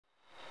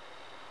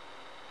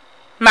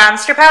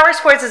Monster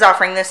Powersports is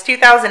offering this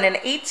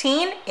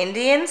 2018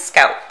 Indian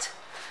Scout.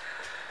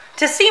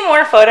 To see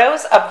more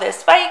photos of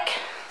this bike,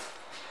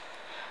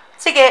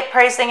 to get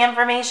pricing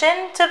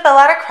information, to fill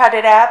out a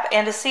credit app,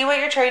 and to see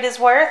what your trade is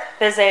worth,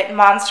 visit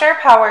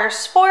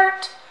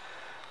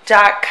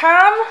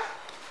monsterpowersport.com.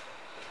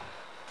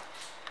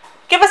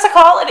 Give us a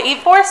call at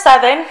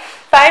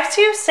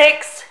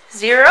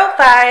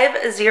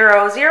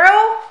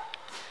 847-526-0500.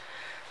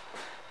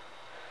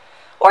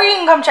 Or you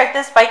can come check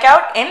this bike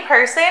out in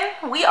person.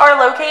 We are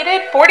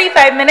located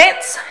 45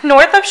 minutes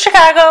north of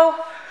Chicago,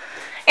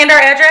 and our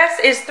address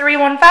is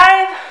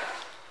 315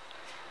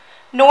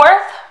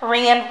 North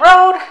Rand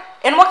Road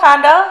in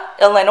Wauconda,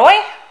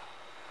 Illinois.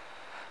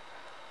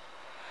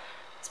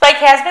 This bike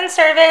has been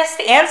serviced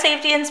and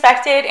safety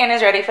inspected and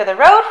is ready for the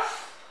road.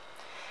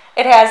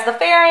 It has the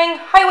fairing,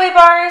 highway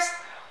bars,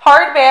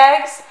 hard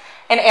bags,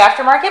 and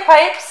aftermarket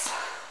pipes.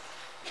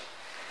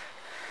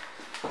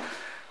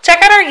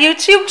 Check out our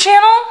YouTube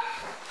channel,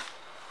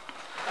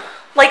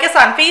 like us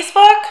on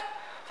Facebook,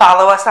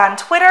 follow us on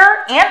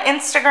Twitter and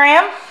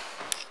Instagram.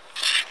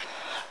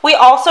 We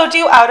also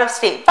do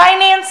out-of-state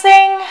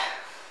financing,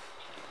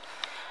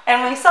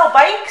 and we sell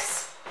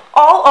bikes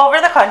all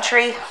over the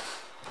country.